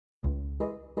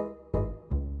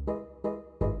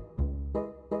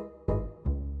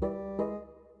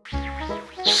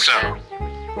So,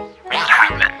 what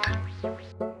happened?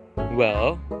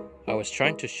 Well, I was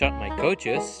trying to shut my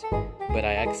coaches, but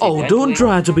I accidentally... Oh, don't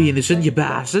try to be innocent, you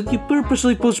bastard. You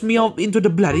purposely pushed me off into the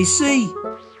bloody sea.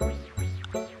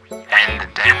 And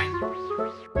then?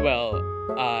 Well,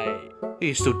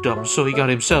 He's too dumb, so he got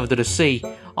himself to the sea.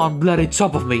 On bloody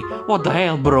top of me. What the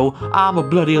hell, bro? I'm a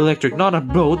bloody electric, not a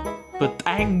boat. But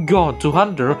thank God to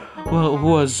Hunter, who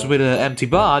was with an empty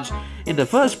barge. In the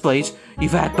first place, you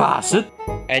fat bastard.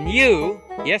 And you,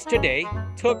 yesterday,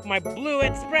 took my Blue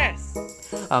Express.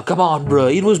 Oh, come on, bro.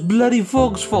 It was bloody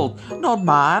Fog's fault, not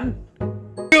mine.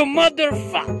 You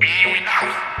motherfucker!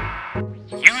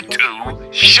 Enough! You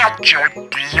two, shut your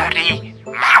bloody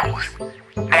mouth!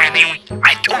 Nanny,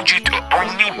 I told you to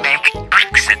only make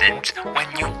accidents when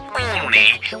you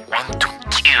only want to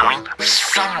kill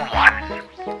someone.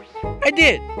 I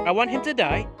did. I want him to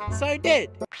die, so I did.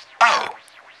 Oh,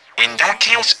 in that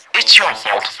case, it's your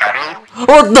fault, Pharaoh.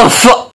 What the fuck?